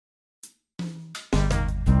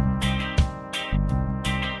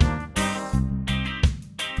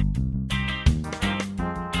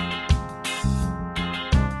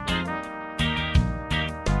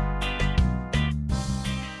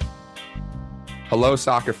Hello,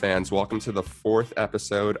 soccer fans. Welcome to the fourth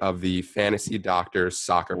episode of the Fantasy Doctors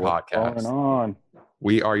Soccer What's going Podcast. on?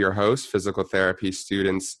 We are your hosts, physical therapy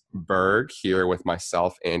students Berg, here with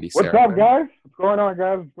myself, Andy What's up, Seraphin. guys? What's going on,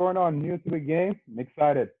 guys? What's going on? New to the game. I'm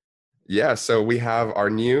excited. Yeah, so we have our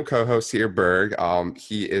new co-host here, Berg.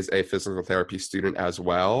 He is a physical therapy student as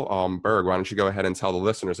well. Berg, why don't you go ahead and tell the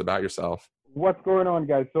listeners about yourself? What's going on,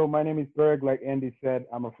 guys? So my name is Berg. Like Andy said,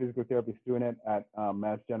 I'm a physical therapy student at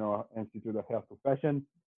Mass General Institute of Health Professions.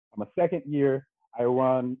 I'm a second year. I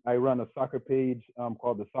run a soccer page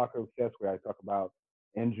called the Soccer Obsessed, where I talk about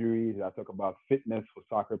injuries. I talk about fitness for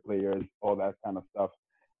soccer players, all that kind of stuff.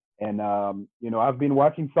 And I've been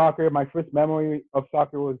watching soccer. My first memory of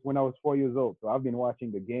soccer was when I was 4 years old. So I've been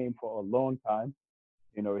watching the game for a long time.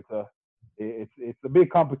 It's a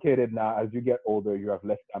bit complicated now. As you get older, you have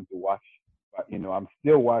less time to watch. But I'm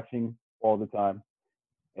still watching all the time,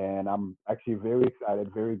 and I'm actually very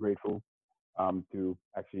excited, very grateful to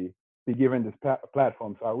actually be given this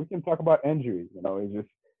platform so we can talk about injuries.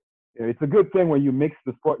 It's a good thing when you mix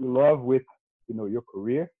the sport you love with your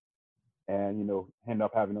career, and end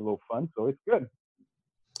up having a little fun. So it's good.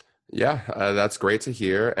 Yeah, that's great to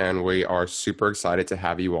hear, and we are super excited to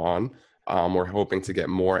have you on. We're hoping to get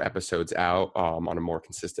more episodes out on a more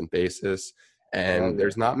consistent basis. Hell And yeah.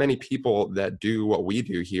 there's not many people that do what we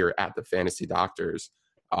do here at the Fantasy Doctors.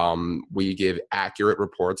 We give accurate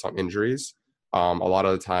reports on injuries. A lot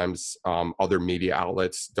of the times, other media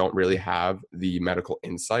outlets don't really have the medical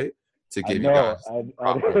insight to I give you know. guys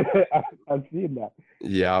proper. I've seen that.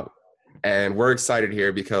 Yeah, and we're excited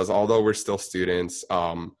here because although we're still students,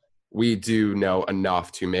 we do know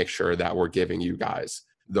enough to make sure that we're giving you guys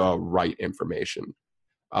the right information.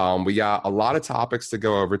 We got a lot of topics to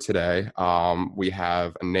go over today. We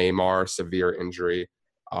have a Neymar severe injury,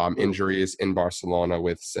 injuries in Barcelona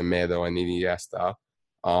with Semedo and Iniesta,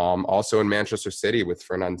 also in Manchester City with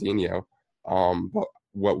Fernandinho. But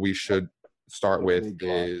what we should start It's a with big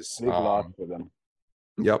loss. is, Big loss for them.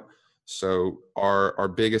 yep. So our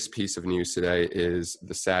biggest piece of news today is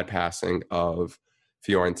the sad passing of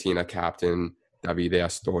Fiorentina captain Davide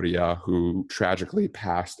Astoria, who tragically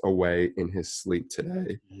passed away in his sleep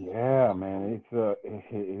today. Yeah, man.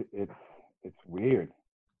 It's weird.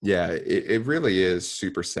 Yeah, it really is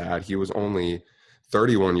super sad. He was only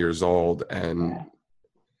 31 years old, and Man,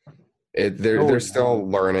 they're so still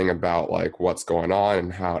young. learning about like what's going on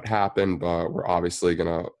and how it happened, but we're obviously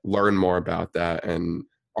gonna learn more about that. And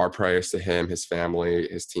our prayers to him, his family,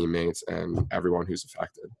 his teammates, and everyone who's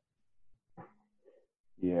affected.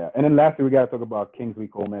 Yeah. And then lastly, we got to talk about Kingsley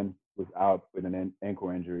Coleman, who's out with an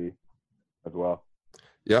ankle injury as well.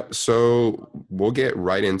 Yep. So we'll get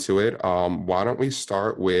right into it. Why don't we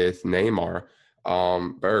start with Neymar?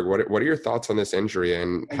 Berg, what are your thoughts on this injury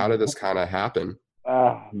and how did this kind of happen?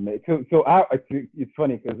 Man. It's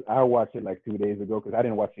funny because I watched it like 2 days ago because I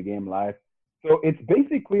didn't watch the game live. So it's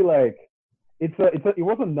basically like it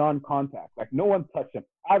was a non-contact. Like no one touched him.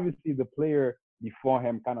 Obviously, the player before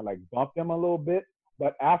him kind of like bumped him a little bit,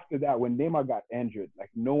 but after that, when Neymar got injured, like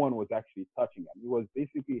no one was actually touching him. It was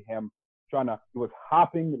basically him he was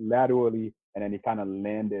hopping laterally, and then he kind of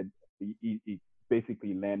landed. He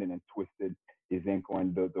basically landed and twisted his ankle,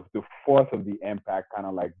 and the force of the impact kind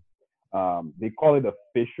of like they call it a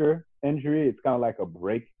fissure injury. It's kind of like a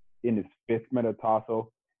break in his fifth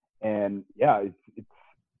metatarsal, and yeah,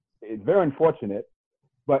 it's very unfortunate,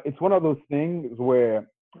 but it's one of those things where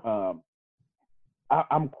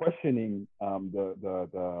I'm questioning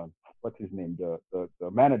the what's his name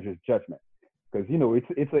the manager's judgment, because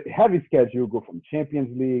it's a heavy schedule. Go from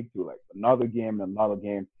Champions League to like another game and another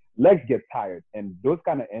game. Legs get tired, and those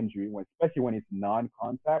kind of injury, especially when it's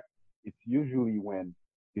non-contact, it's usually when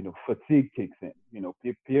fatigue kicks in.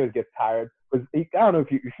 Players get tired because I don't know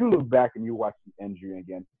if you look back and you watch the injury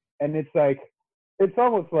again, and it's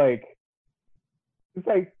almost like it's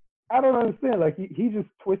like I don't understand. Like he just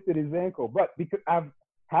twisted his ankle, but because I've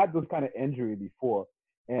had those kind of injury before,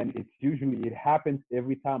 and it happens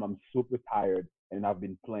every time I'm super tired and I've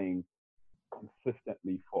been playing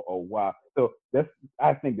consistently for a while. So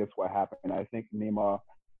I think that's what happened. I think Neymar,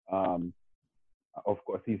 um, of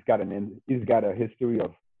course, he's got a history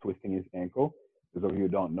of twisting his ankle. Those of you who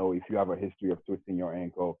don't know, if you have a history of twisting your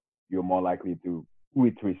ankle, you're more likely to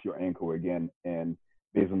re-twist your ankle again. And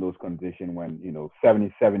based on those conditions, when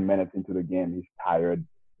 77 minutes into the game, he's tired,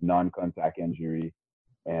 non-contact injury,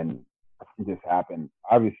 and this happened.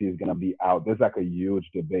 Obviously, he's gonna be out. There's like a huge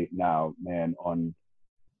debate now, man, on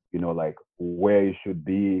like where he should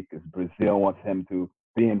be, because Brazil wants him to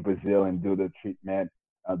be in Brazil and do the treatment,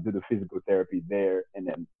 do the physical therapy there, and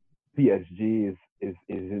then PSG is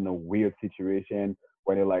in a weird situation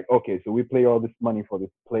where they're like, okay, so we pay all this money for this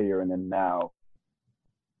player, and then now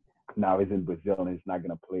he's in Brazil and he's not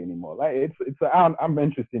gonna play anymore. Like I'm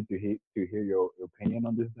interested to hear your opinion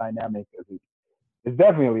on this dynamic because it's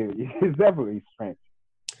definitely strange.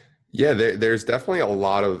 Yeah, there's definitely a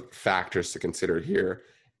lot of factors to consider here.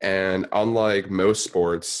 And unlike most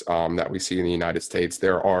sports that we see in the United States,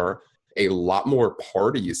 there are a lot more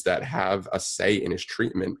parties that have a say in his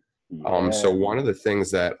treatment. So Yeah, one of man. the things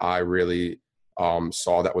that I really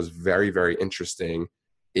saw that was very, very interesting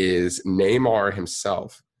is Neymar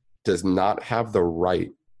himself does not have the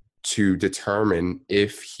right to determine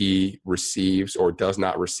if he receives or does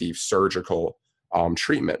not receive surgical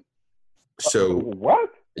treatment. So, What?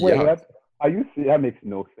 Wait, yeah, that makes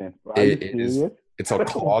no sense, bro. Are you it is. serious? It's a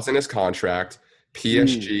clause in his contract.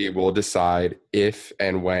 PSG Jesus. will decide if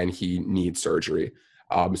and when he needs surgery.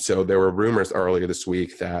 So there were rumors earlier this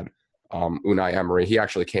week that Unai Emery, he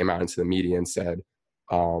actually came out into the media and said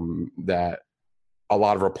that a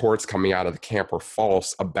lot of reports coming out of the camp were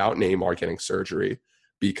false about Neymar getting surgery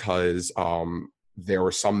because there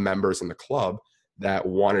were some members in the club that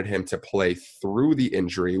wanted him to play through the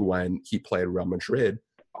injury when he played Real Madrid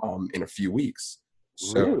in a few weeks.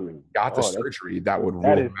 So if Really? he got the Oh, surgery, that would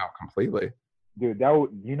that rule is, him out completely. dude. That would,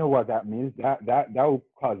 you know what that means? That would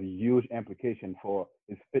cause a huge implication for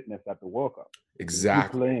his fitness at the World Cup. Because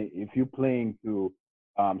Exactly. if you playing to,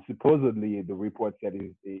 supposedly the report said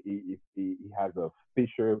he has a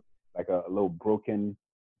fissure, like a little broken.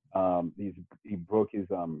 He broke his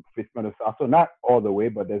fifth metatarsal, so not all the way,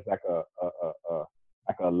 but there's like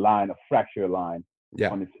a line, a fracture line Yeah.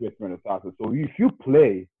 on his fifth metatarsal. So if you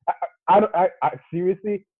play, I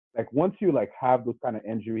seriously, like once you like have those kind of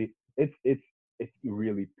injury, it's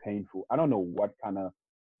really painful. I don't know what kind of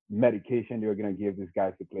medication they're gonna give these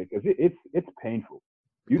guys to play because it's painful.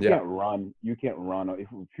 You Yeah. can't run. You can't run.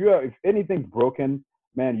 If anything's broken,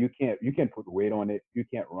 man, you can't put weight on it. You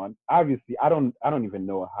can't run. Obviously, I don't even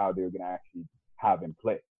know how they're gonna actually have him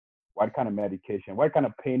play. What kind of medication? What kind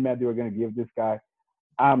of pain med they were gonna give this guy?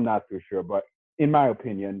 I'm not too sure. But in my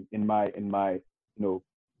opinion, in my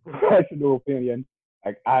professional opinion,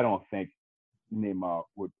 like I don't think Neymar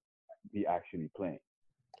would be actually playing.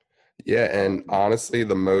 Yeah. And Um, honestly,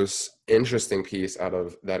 the most interesting piece out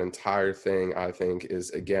of that entire thing, I think, is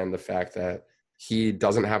again the fact that he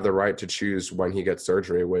doesn't have the right to choose when he gets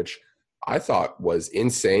surgery, which I thought was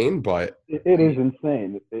insane. But it I is mean,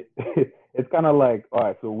 insane. It's kind of like, all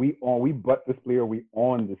right, so we butt this player, we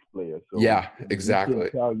own this player, so yeah, we can exactly.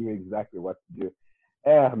 tell you exactly what to do.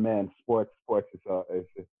 Yeah, man, sports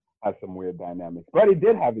has some weird dynamics, but he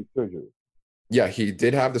did have his surgery. Yeah, he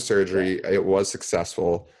did have the Yeah, surgery. It was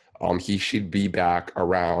successful. He should be back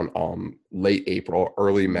around late April,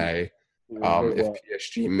 early mm, May. If well,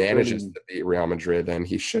 PSG manages early. to beat Real Madrid, then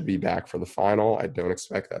he should be back for the final. I don't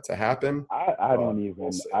expect that to happen, I but don't we'll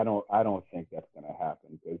even see. I don't think that's gonna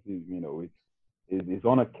happen because he's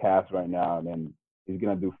on a cast right now, and then he's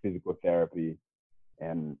gonna do physical therapy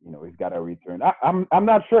and he's got to return. I'm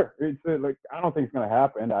not sure. It's like I don't think it's gonna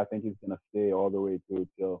happen. I think he's gonna stay all the way through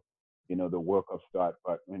till the World Cup start.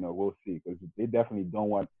 But we'll see because they definitely don't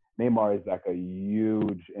want Neymar is like a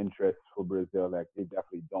huge interest for Brazil. Like they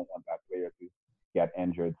definitely don't want that player to get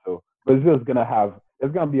injured. So Brazil's gonna have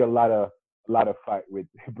there's gonna be a lot of fight with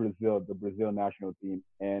Brazil, the Brazil national team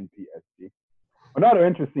and PSG. Another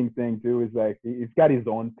interesting thing too is like he's got his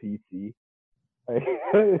own PC. Like,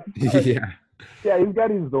 Yeah, yeah, he's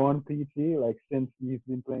got his own PT like since he's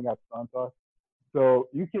been playing at Santos. So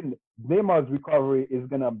Neymar's recovery is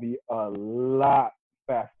gonna be a lot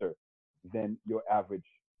faster than your average,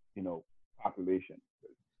 population.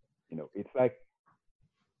 It's like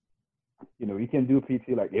you can do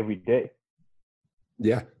PT like every day.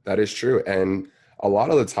 yeah, that is true. And a lot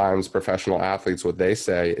of the times, professional athletes, what they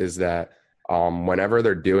say is that whenever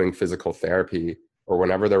they're doing physical therapy or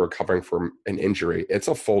whenever they're recovering from an injury, it's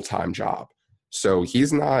a full-time job. So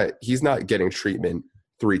he's not getting treatment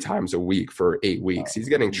 3 times a week for 8 weeks. No, He's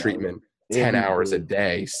getting no, treatment 10 every hours a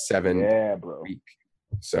day. day, 7 days Yeah, a bro. week.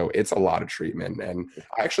 So it's a lot of treatment. And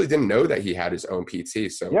I actually didn't know that he had his own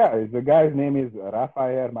PT. So Yeah, the guy's name is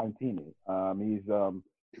Rafael Martinez.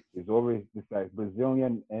 He's over this guy's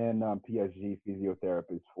Brazilian and PSG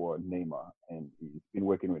physiotherapist for Neymar, and he's been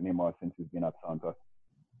working with Neymar since he's been at Santos.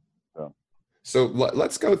 So, So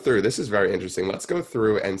let's go through. This is very interesting. Let's go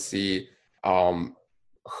through and see um,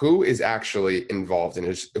 who is actually involved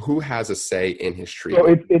in who has a say in his so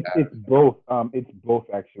treatment. it's both. It's both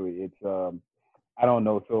actually. It's I don't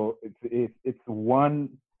know. So it's one.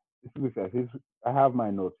 This is what it says. I have my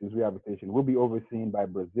notes. His rehabilitation will be overseen by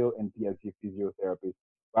Brazil and PSG physiotherapist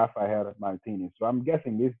Rafael Martinez. So I'm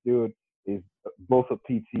guessing this dude. is both a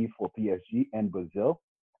PT for PSG and Brazil.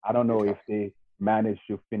 I don't know Okay. if they managed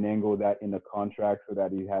to finagle that in the contract so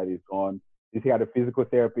that he had his own. He had a physical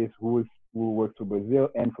therapist who works for Brazil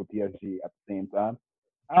and for PSG at the same time.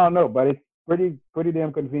 I don't know, but it's pretty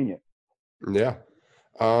damn convenient. Yeah.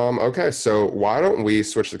 Okay, so why don't we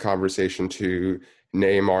switch the conversation to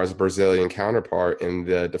Neymar's Brazilian counterpart in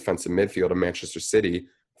the defensive midfield of Manchester City,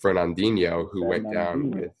 Fernandinho, who went down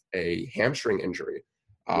with Fernandinho. a hamstring injury.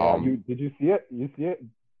 Yeah, Um, you did you see it? You see it?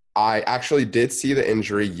 I actually did see the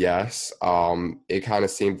injury, yes. It kind of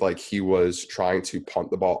seemed like he was trying to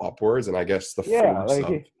punt the ball upwards, and I guess Yeah,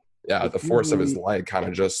 the it's force of his usually. leg kind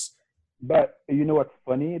of just, But you know what's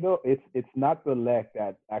funny though? It's not the leg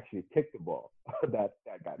that actually kicked the ball that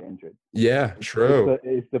got injured. yeah, It's true.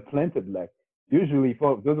 it's the planted leg. Usually,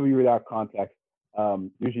 for those of you without context,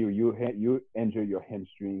 usually you injure your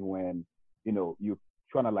hamstring when you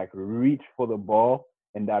trying to like reach for the ball,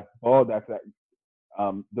 and that ball that's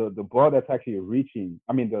the ball that's actually reaching.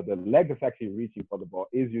 I mean, the leg that's actually reaching for the ball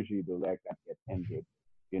is usually the leg that gets injured.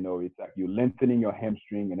 It's like you lengthening your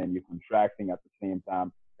hamstring and then you're contracting at the same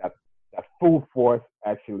time. That full force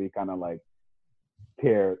actually kind of like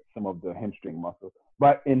tear some of the hamstring muscle.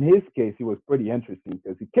 But in his case, it was pretty interesting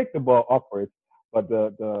because he kicked the ball upwards, but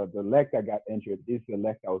the leg that got injured is the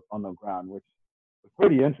leg that was on the ground, which was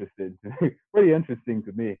pretty interesting. Pretty interesting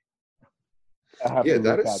to me. I have Yeah, to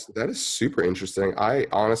look at it. that is super interesting. I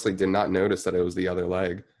honestly did not notice that it was the other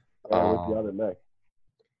leg. Yeah, it was the other Um, leg.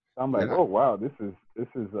 So I'm like, yeah, oh wow, this is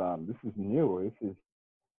new. This is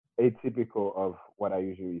atypical of what I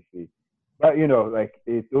usually see. But like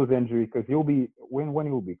those injuries, because he'll be when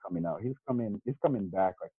he'll be coming out. He's coming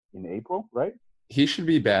back like in April, right? he should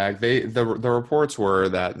be back. The reports were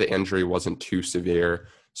that the injury wasn't too severe,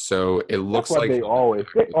 so it That's looks what like they he'll be always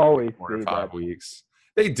back they within always 4 to say 5 that. weeks.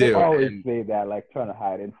 They They do, always say that like trying to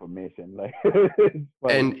hide information. Like it's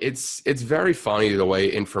funny. and it's very funny the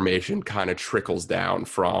way information kind of trickles down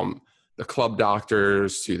from the club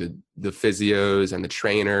doctors to the physios and the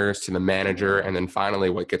trainers to the manager, Yeah. and then finally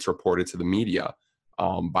what gets reported to the media.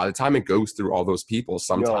 By the time it goes through all those people, Yo,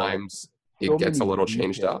 sometimes it so gets a many little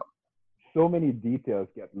changed details. up. So many details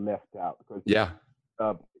get left out because Yeah.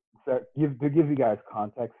 uh, to give you guys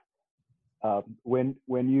context, when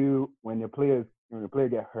your player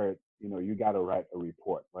get hurt, you got to write a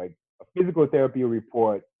report. Like a physical therapy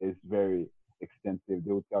report is very extensive.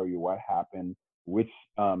 They will tell you what happened, which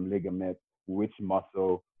ligament, which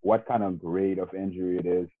muscle, what kind of grade of injury it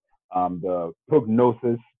is, the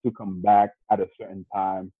prognosis to come back at a certain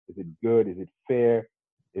time. Is it good? Is it fair?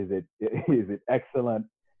 Is it is it excellent?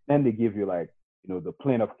 Then they give you like the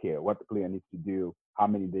plan of care, what the player needs to do, how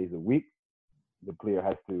many days a week the player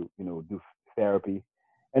has to do therapy,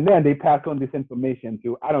 and then they pass on this information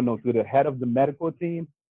to I don't know to the head of the medical team,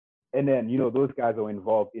 and then those guys are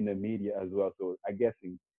involved in the media as well. So I guess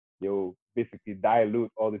they'll basically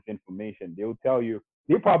dilute all this information. They'll tell you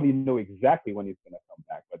they probably know exactly when he's gonna come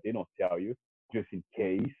back, but they don't tell you just in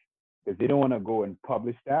case because they don't want to go and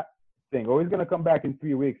publish that saying, "Oh, he's gonna come back in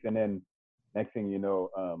 3 weeks," and then next thing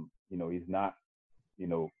he's not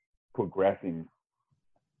progressing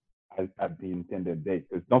at the intended date.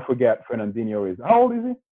 Because don't forget, Fernandinho is how old is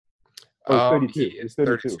he? Oh, he's He 32. He's is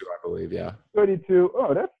 32. 32, I believe. Yeah. 32.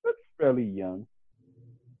 Oh, that's fairly young.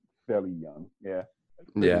 Fairly young. Yeah,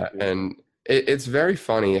 that's Yeah, 32. and it's very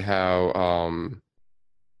funny how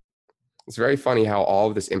all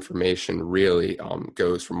of this information really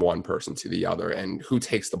goes from one person to the other, and who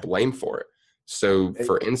takes the blame for it. So,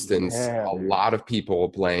 for instance, Yeah, a dude. lot of people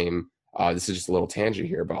blame. This is just a little tangent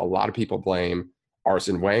here, but a lot of people blame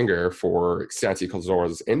Arsene Wenger for Santi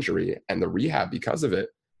Cazorla's injury and the rehab because of it.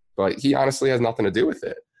 But he honestly has nothing to do with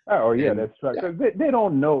it. Oh yeah, And that's right. yeah, Because they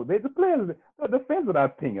don't know. The players, the fans are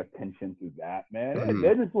not paying attention to that, man. mhm,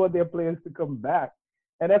 They just want their players to come back,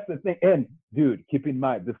 and that's the thing. And dude, keep in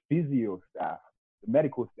mind the physio staff, the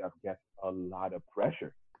medical staff gets a lot of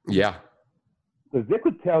pressure yeah, because they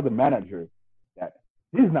could tell the manager that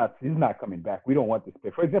he's not coming back. We don't want this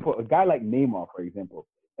player. For example, a guy like Neymar, for example,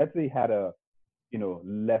 let's say he had a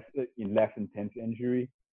less intense injury,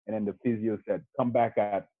 and then the physio said come back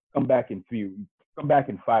in 3 weeks, come back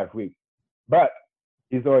in 5 weeks, but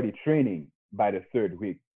he's already training by the third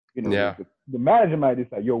week. yeah, The manager might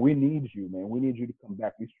decide, yo, we need you, man. We need you to come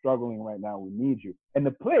back. We're struggling right now. We need you. And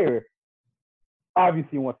the player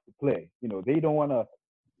obviously wants to play. They don't want to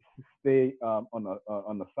stay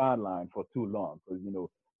on the sideline for too long because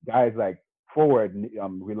guys like forward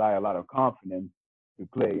rely a lot of confidence to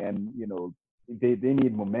play, and they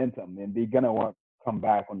need momentum, and they're gonna want to come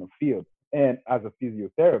back on the field. And as a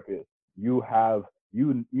physiotherapist, you have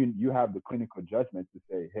the clinical judgment to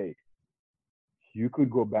say, hey, you could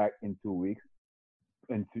go back in 2 weeks,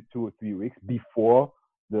 in 2 or 3 weeks before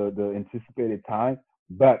the anticipated time,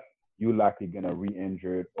 but you're likely gonna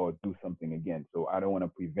re-injure it or do something again. So I don't want to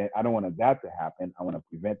prevent. I don't want that to happen. I want to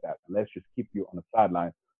prevent that. Let's just keep you on the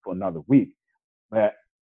sideline for another week, but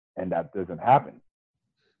and that doesn't happen.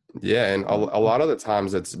 Yeah, and a lot of the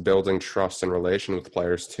times it's building trust and relation with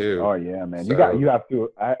players too. Oh yeah, man. So You have to.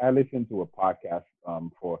 I listened to a podcast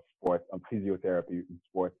for sports, physiotherapy in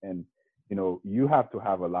sports, and you have to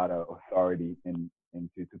have a lot of authority in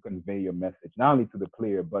to convey your message not only to the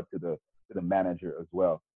player but to the manager as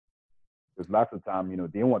well. Because lots of time,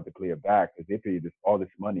 they want the player back because they pay all this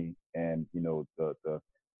money, and the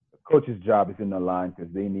coach's job is in the line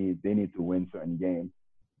because they need to win certain games.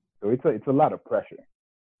 So it's a lot of pressure.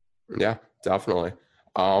 yeah, definitely.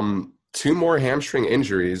 Two more hamstring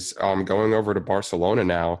injuries. Going over to Barcelona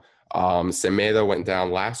now. Semedo went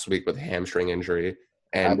down last week with a hamstring injury,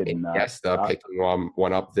 I and did not. Iniesta picking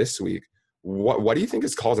one up this week. What do you think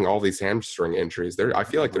is causing all these hamstring injuries? I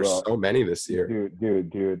feel like there's Well, so many this year.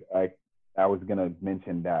 dude. I was gonna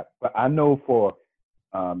mention that, but I know for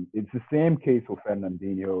it's the same case for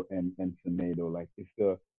Fernandinho and Semedo. Like it's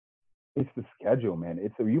the schedule, man.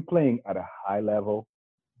 It's you playing at a high level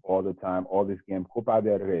all the time, all this game, Copa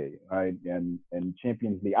del Rey, right, and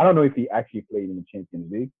Champions League. I don't know if he actually played in the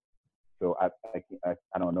Champions League, so I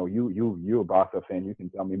don't know. You a Barca fan, you can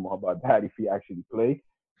tell me more about that if he actually played.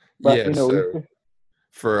 But Yeah, it's so just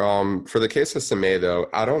for the case of Semedo,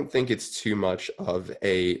 I don't think it's too much of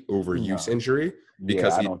a overuse no, injury yeah,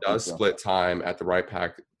 because I he don't think does so. split time at the right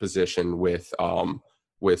back position with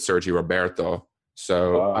Sergi Roberto.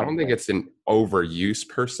 So I don't think Okay. it's an overuse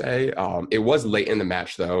per se. It was late in the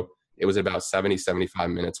match though. It was about 75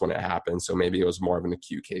 minutes when it happened. So maybe it was more of an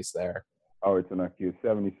acute case there. Oh, it's an acute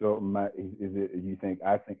 70. So is it? You think?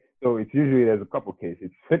 I think so. It's usually there's a couple cases.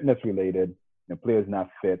 It's fitness related. The player's not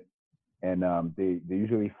fit, and they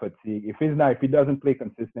usually fatigue. If he doesn't play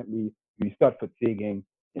consistently, you start fatiguing.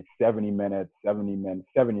 It's 70 minutes,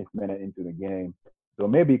 70th minute into the game. So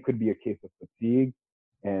maybe it could be a case of fatigue.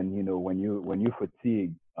 And when you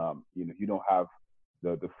fatigue, you don't have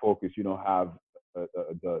the focus. You don't have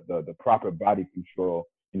the proper body control.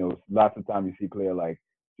 Lots of time you see player like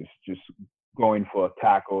just going for a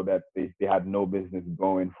tackle that they had no business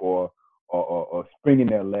going for, or springing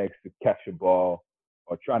their legs to catch a ball,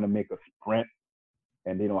 or trying to make a sprint,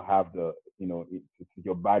 and they don't have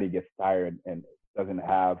your body gets tired and doesn't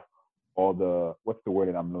have all the what's the word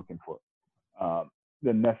that I'm looking for,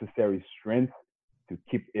 the necessary strength to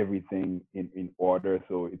keep everything in order.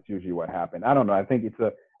 So it's usually what happened. I don't know. I think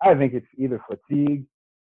it's either fatigue,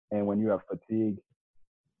 and when you have fatigue,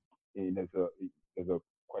 there's a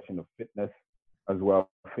question of fitness as well.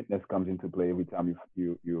 Fitness comes into play every time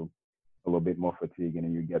you a little bit more fatigue, and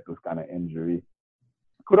then you get those kind of injury.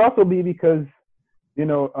 Could also be because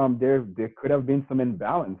there could have been some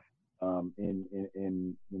imbalance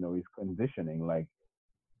in his conditioning. Like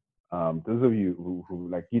those of you who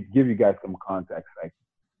like give you guys some context. Like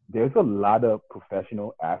there's a lot of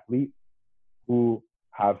professional athletes who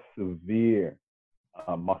have severe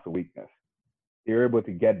muscle weakness. They're able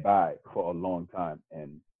to get by for a long time,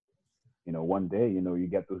 and one day you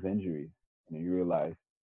get those injuries, and then you realize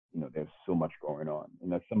there's so much going on.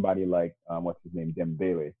 Somebody like what's his name,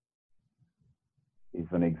 Dembele, is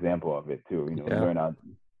an example of it too. Yeah. Learn out.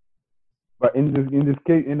 But in this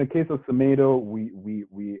case, in the case of Semedo,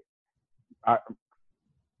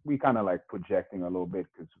 we kind of like projecting a little bit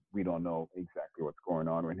because we don't know exactly what's going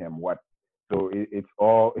on with him. So it's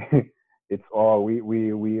all it's all we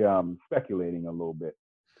speculating a little bit.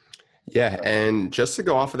 Yeah, and just to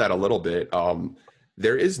go off of that a little bit,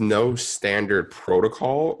 there is no standard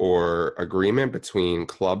protocol or agreement between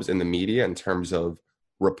clubs and the media in terms of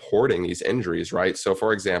reporting these injuries, right? So,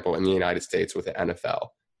 for example, in the United States with the NFL,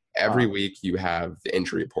 every Uh, week you have the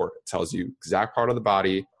injury report. It tells you exact part of the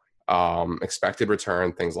body, expected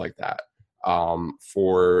return, things like that.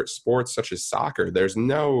 For sports such as soccer, there's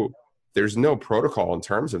no protocol in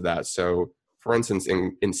terms of that. So for instance,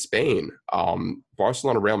 in Spain,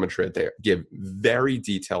 Barcelona, Real Madrid, they give very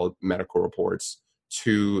detailed medical reports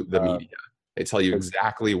to the uh, media. They tell you 'cause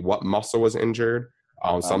exactly what muscle was injured.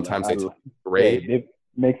 Sometimes they tell you hey, grade. it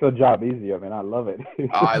makes our job easier, man. I love it.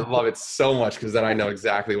 I love it so much because then I know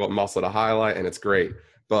exactly what muscle to highlight, and it's great.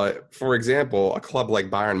 But for example, a club like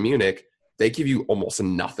Bayern Munich, they give you almost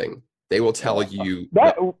nothing. They will tell Yeah. you the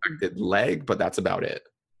That affected leg, but that's about it.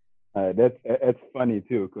 that's funny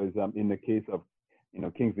too, because in the case of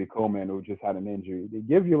Kingsley Coleman, who just had an injury, they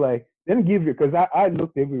give you like they didn't give you because I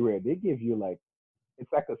looked everywhere. They give you like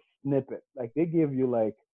it's like a snippet. Like they give you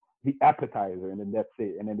like the appetizer, and then that's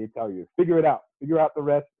it. And then they tell you figure it out. figure out the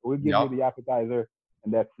rest. We'll give you Yep. the appetizer,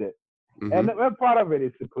 and that's it. And Hmm. part of it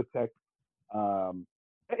is to protect. Um,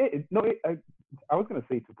 I was gonna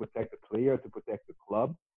say to protect the player, to protect the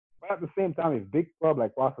club, but at the same time, if big club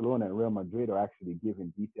like Barcelona and Real Madrid are actually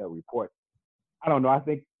giving detailed reports, I don't know. I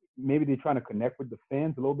think maybe they're trying to connect with the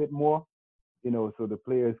fans a little bit more, so the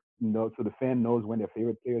players know, so the fan knows when their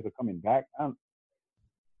favorite players are coming back. I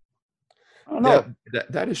don't Yeah, know.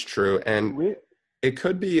 that is true. And it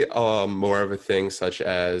could be more of a thing such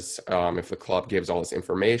as if the club gives all this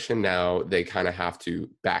information, now they kind of have to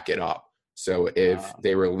back it up. So if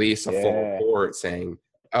they release a full Yeah, report saying,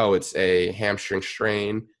 oh, it's a hamstring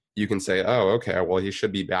strain, you can say, oh, okay, well, he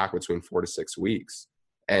should be back between 4 to 6 weeks.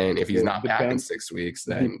 And if he's not it back in depends. 6 weeks,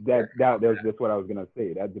 then That's what I was gonna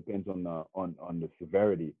say. That depends on the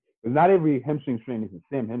severity. Because not every hamstring strain is the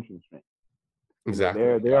same hamstring strain. exactly.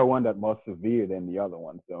 There are one that more severe than the other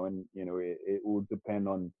one. So, and it will depend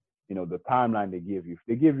on the timeline they give you. If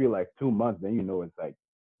they give you like 2 months, then it's like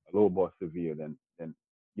a little more severe than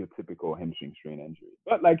your typical hamstring strain injury.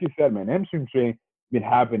 But like you said, man, hamstring strain been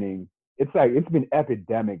happening. It's like it's been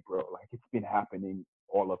epidemic, bro. Like it's been happening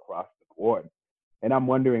all across the board. And I'm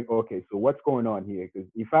wondering, okay, so what's going on here? Because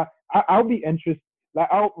if I'll be interested, like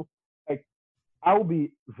like I'll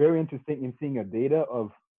be very interested in seeing a data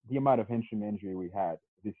of the amount of hamstring injury we had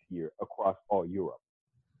this year across all Europe.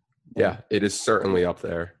 And Yeah, it is certainly up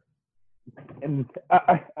there. and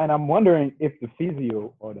I'm wondering if the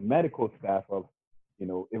physio or the medical staff of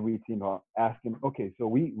every team are asking, okay, so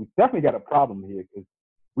we definitely got a problem here because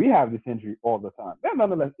we have this injury all the time. But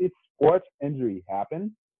nonetheless, it's sports, injury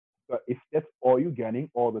happens. But if that's all you're getting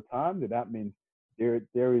all the time, then that means there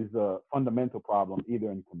is a fundamental problem either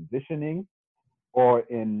in conditioning or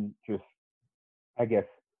in just, I guess,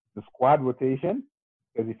 the squad rotation.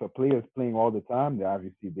 Because if a player is playing all the time, then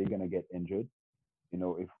obviously they're gonna get injured.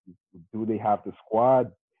 If do they have the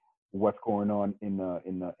squad? What's going on in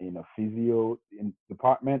a physio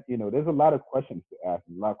department? There's a lot of questions to ask,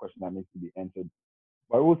 a lot of questions that needs to be answered.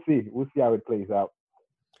 But we'll see. We'll see how it plays out.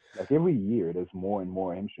 Like every year, there's more and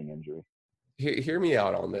more hamstring injury. Hear me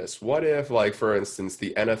out on this. What if, like, for instance,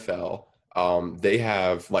 the NFL, they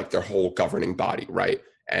have like their whole governing body, right?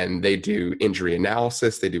 And they do injury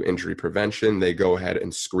analysis, they do injury prevention, they go ahead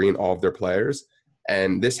and screen all of their players.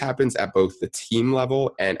 And this happens at both the team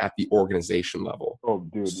level and at the organization level. Oh,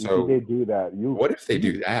 dude, if they So, do that, what if they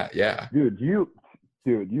you, do that? Yeah. dude,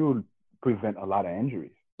 you prevent a lot of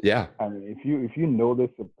injuries. Yeah. I mean, if you know there's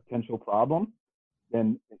a potential problem,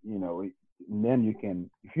 then then you can.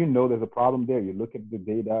 If you know there's a problem there, you look at the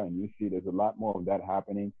data and you see there's a lot more of that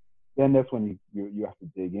happening. Then that's when you have to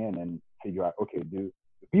dig in and figure out, okay, do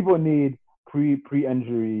people need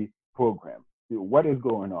pre-injury program? What is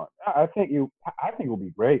going on? I think it will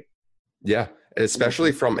be great. Yeah,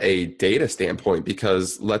 especially from a data standpoint,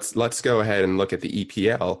 because let's go ahead and look at the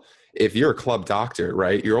EPL. If you're a club doctor,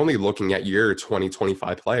 right, you're only looking at your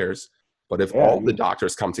 2025 players. But if Yeah, all the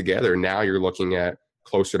doctors come together, now you're looking at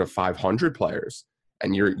closer to 500 players,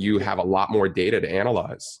 and you have a lot more data to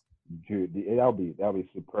analyze. dude, that'll be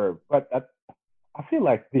superb. But I feel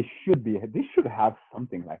like they should have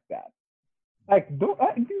something like that. Like, don't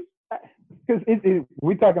because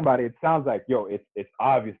we're talking about it. It sounds like, yo, it's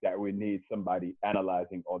obvious that we need somebody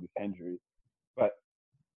analyzing all these injuries. But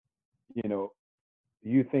you know, do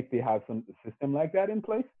you think they have some system like that in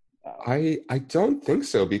place? I don't think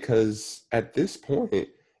so, because at this point,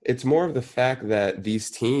 it's more of the fact that these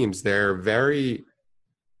teams, they're very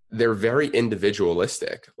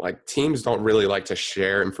individualistic. Like, teams don't really like to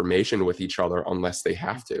share information with each other unless they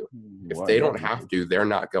have to. If Well, they yeah, don't have to, they're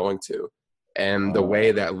not going to. And the uh,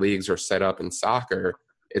 way that leagues are set up in soccer,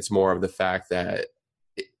 it's more of the fact that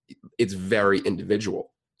it, it's very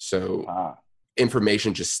individual. So ah,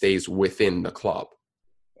 information just stays within the club.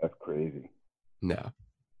 that's crazy. No.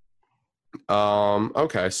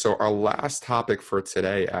 Okay, so our last topic for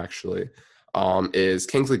today actually is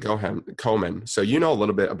Kingsley Coman. So you know a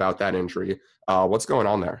little bit about that injury. What's going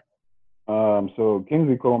on there? So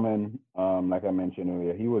Kingsley Coleman, like I mentioned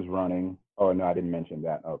earlier, he was running. Oh no, I didn't mention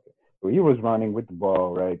that. Okay, so he was running with the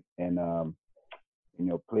ball, right, and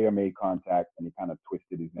player made contact and he kind of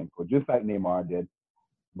twisted his ankle, just like Neymar did.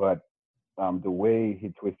 But the way he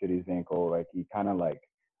twisted his ankle, like he kind of like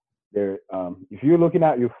there. If you're looking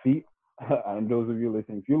at your feet, and those of you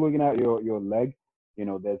listening, if you're looking at your leg,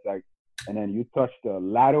 there's like, and then you touch the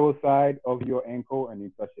lateral side of your ankle and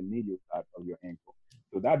you touch the medial side of your ankle.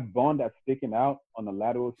 So that bone that's sticking out on the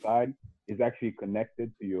lateral side is actually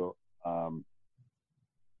um,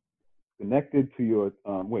 connected to your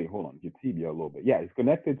wait, hold on, your tibia a little bit. Yeah, it's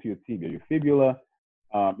connected to your tibia, your fibula,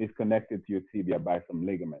 is connected to your tibia by some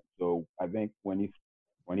ligament. So I think when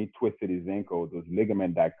he twisted his ankle, those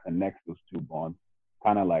ligament that connects those two bones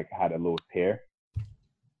kind of like had a little tear,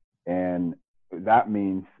 and that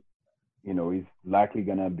means he's likely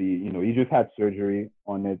gonna be he just had surgery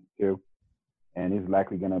on it too, and he's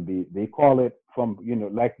likely gonna be. They call it from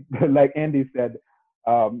like like Andy said.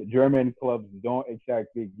 German clubs don't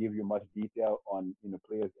exactly give you much detail on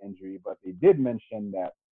players' injury, but they did mention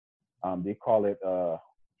that they call it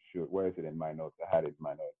shoot, where is it in my notes? I had it in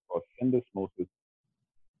my notes. Called syndesmosis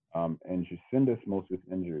injury. Syndesmosis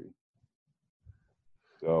injury.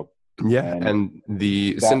 So yeah, and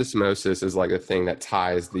the syndesmosis is like a thing that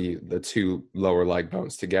ties the two lower leg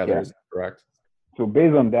bones together. Yeah. Is that correct? So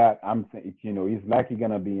based on that, I'm saying he's likely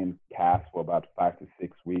gonna be in cast for about 5 to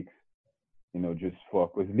 6 weeks. Just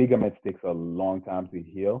because ligaments takes a long time to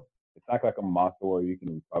heal. It's not like a muscle where you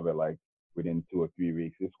can recover like within 2 or 3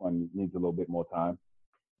 weeks. This one needs a little bit more time.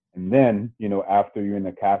 And then, after you're in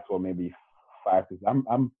the cast for maybe 5 to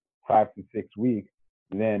 6 weeks,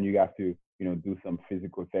 then you have to, do some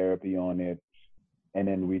physical therapy on it, and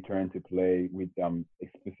then return to play with a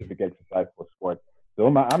specific exercise for sport. So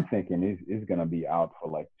I'm thinking he's gonna be out for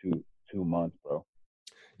like two months, bro.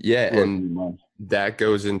 Yeah, and that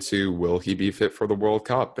goes into, will he be fit for the World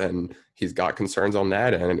Cup? And he's got concerns on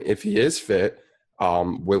that. And if he is fit,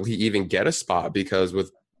 will he even get a spot? Because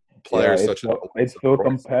with players such as it's so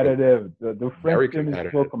competitive. The French team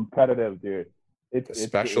is so competitive, dude.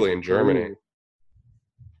 Especially in Germany.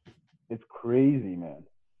 It's crazy, man.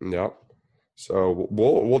 Yep. So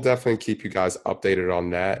we'll definitely keep you guys updated on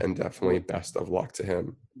that, and definitely best of luck to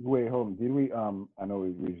him. Wait, hold on. Did we I know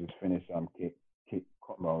we just finished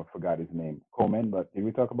I forgot his name, Coleman, but did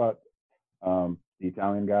we talk about the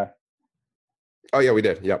Italian guy? Oh yeah, we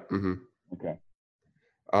did. Yep. Mm-hmm. Okay.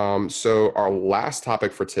 So our last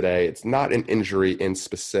topic for today, it's not an injury in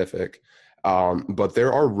specific, but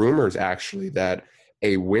there are rumors actually that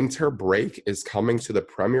a winter break is coming to the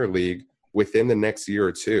Premier League within the next year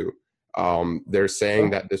or two. They're saying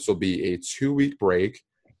that this will be a 2-week break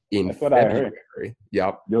in February. I heard.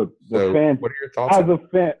 Yep. Yo, so fans, what are your thoughts? As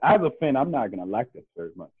a fan, I'm not gonna like this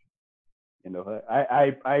very much.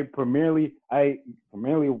 I primarily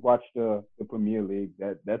watch the Premier League.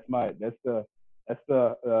 That's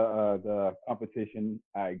the competition.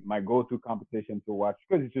 My go-to competition to watch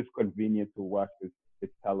because it's just convenient to watch.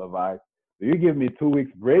 It's televised. So you give me 2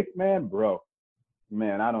 weeks break, man,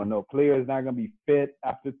 I don't know. Players not gonna be fit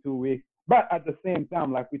after 2 weeks. But at the same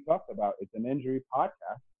time, like we talked about, it's an injury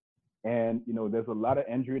podcast, and there's a lot of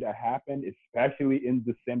injury that happen, especially in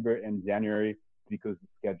December and January, because the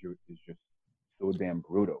schedule is just so damn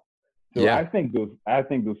brutal. So yeah. I think those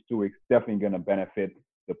 2 weeks definitely gonna benefit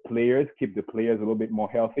the players, keep the players a little bit more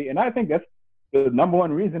healthy. And I think that's the number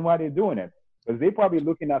one reason why they're doing it. Because they're probably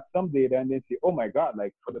looking at some data and they say, oh my God,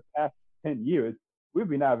 like for the past 10 years, we've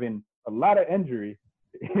been having a lot of injury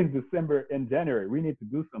in December and January. We need to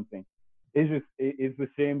do something. It's a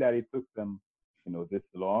shame that it took them, this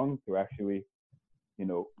long to actually,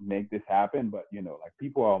 make this happen. But, like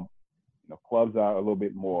people are, clubs are a little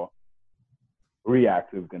bit more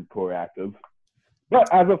reactive than proactive.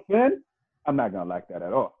 But as a fan, I'm not going to like that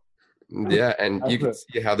at all. Yeah, and you can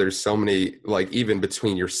see how there's so many, like even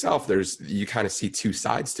between yourself, you kind of see two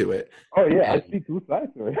sides to it. Oh, yeah, I see two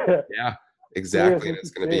sides to it. Yeah, exactly. And it's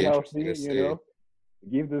going to be interesting to see.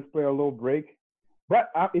 Give this player a little break. But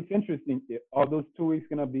it's interesting. Are those 2 weeks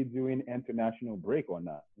going to be doing international break or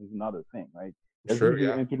not? Is another thing, right? There's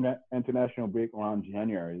usually international break around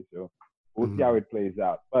January, so we'll see how it plays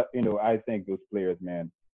out. But, I think those players,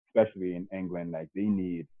 man, especially in England, like they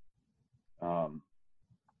need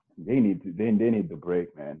the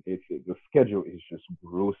break, man. The schedule is just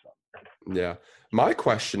gruesome. Yeah. My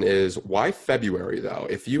question is, why February though?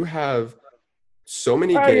 If you have so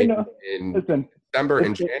many games in December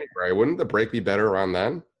and January, wouldn't the break be better around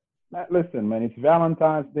then? Listen, man, it's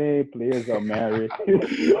Valentine's Day. Players are married.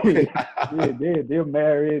 They're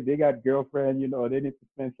married. They got girlfriend. They need to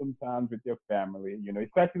spend some time with their family.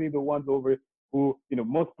 Especially the ones over who,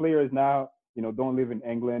 most players now, don't live in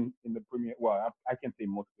England in the Premier. Well, I can't say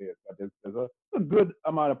most players, but there's a good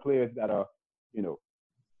amount of players that are,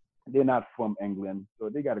 they're not from England, so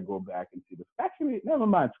they got to go back and see this. Actually, never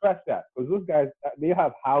mind, scratch that, because those guys, they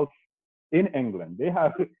have house in England. They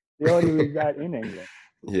already reside in England.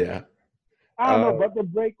 Yeah. I don't know, but the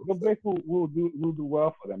break will do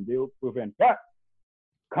well for them. They'll prevent. But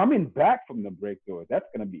coming back from the break, though, that's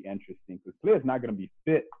going to be interesting because players not going to be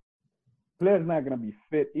fit. Players not going to be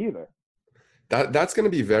fit either. That's going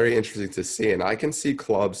to be very interesting to see. And I can see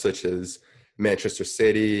clubs such as Manchester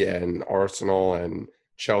City and Arsenal and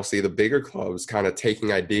Chelsea, the bigger clubs, kind of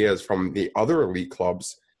taking ideas from the other elite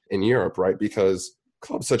clubs in Europe, right? Because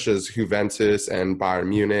clubs such as Juventus and Bayern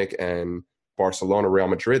Munich and Barcelona, Real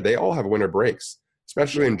Madrid, they all have winter breaks,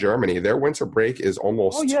 especially in Germany. Their winter break is Oh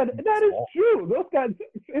almost yeah, 2 weeks that is long. true. Those guys,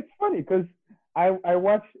 it's funny because I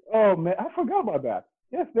watch. Oh man, I forgot about that.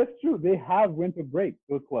 Yes, that's true. They have winter break.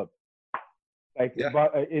 Those clubs, like, Yeah.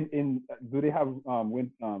 but in do they have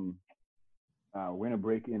winter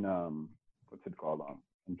break in what's it called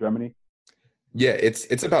in Germany? Yeah,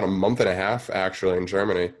 it's about a month and a half actually in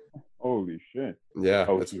Germany. Holy shit. Yeah,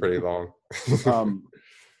 Oh it's shoot. pretty long. Um.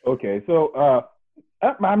 Okay, so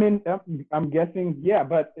I mean, I'm guessing, yeah,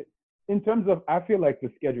 but in terms of, I feel like the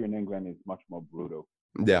schedule in England is much more brutal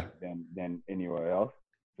Yeah. than anywhere else.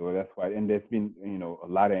 So that's why, and there's been, a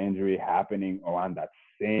lot of injury happening around that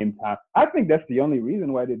same time. I think that's the only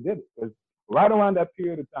reason why they did it, because right around that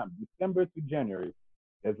period of time, December to January,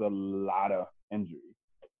 there's a lot of injuries.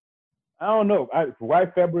 I don't know. Why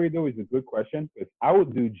February though is a good question, because I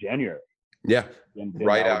would do January, Yeah. then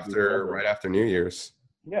Right I would do after February. New Year's.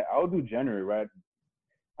 Yeah, I would do January, right?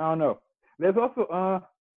 I don't know. There's also I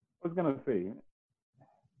was gonna say,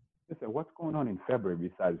 listen, what's going on in February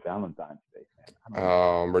besides Valentine's Day, man? I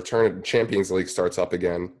don't know. Return of Champions League starts up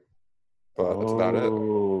again, but that's about it.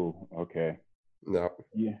 Oh, okay. No.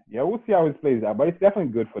 Yeah, we'll see how it plays out, but it's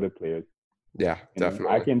definitely good for the players. Yeah, I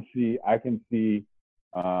definitely. can see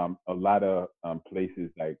a lot of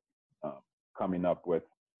places like um, coming up with,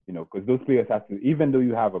 because those players have to, even though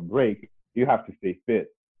you have a break, you have to stay fit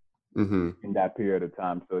Mm-hmm. in that period of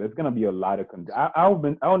time. So there's gonna be a lot of. I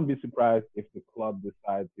wouldn't be surprised if the club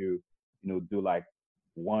decide to, do like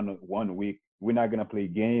one week. We're not gonna play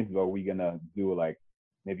games, but we're gonna do like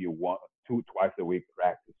maybe twice a week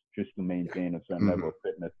practice just to maintain a certain Mm-hmm. level of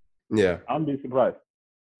fitness. Yeah. I wouldn't be surprised.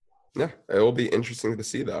 Yeah. It will be interesting to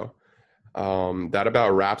see though. That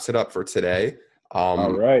about wraps it up for today. All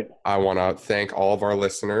Um, right. I want to thank all of our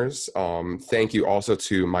listeners. Thank you also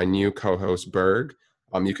to my new co-host Berg.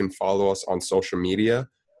 You can follow us on social media.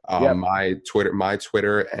 Yep. My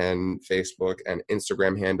Twitter and Facebook and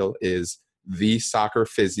Instagram handle is the Soccer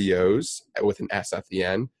Physios with an S at the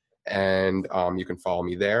end, and you can follow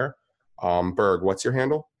me there. Berg, what's your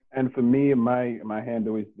handle? And for me, my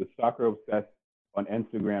handle is the Soccer Obsessed on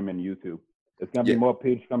Instagram and YouTube. There's gonna be Yeah. more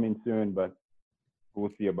page coming soon, but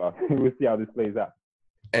we'll see about we'll see how this plays out.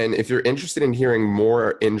 And if you're interested in hearing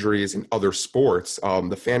more injuries in other sports,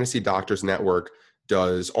 the Fantasy Doctors Network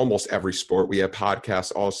does almost every sport. We have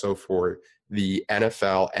podcasts also for the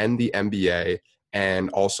NFL and the NBA and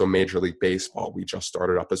also Major League Baseball. We just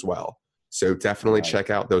started up as well. So definitely Nice. check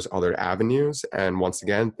out those other avenues. And once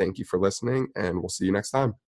again, thank you for listening, and we'll see you next time.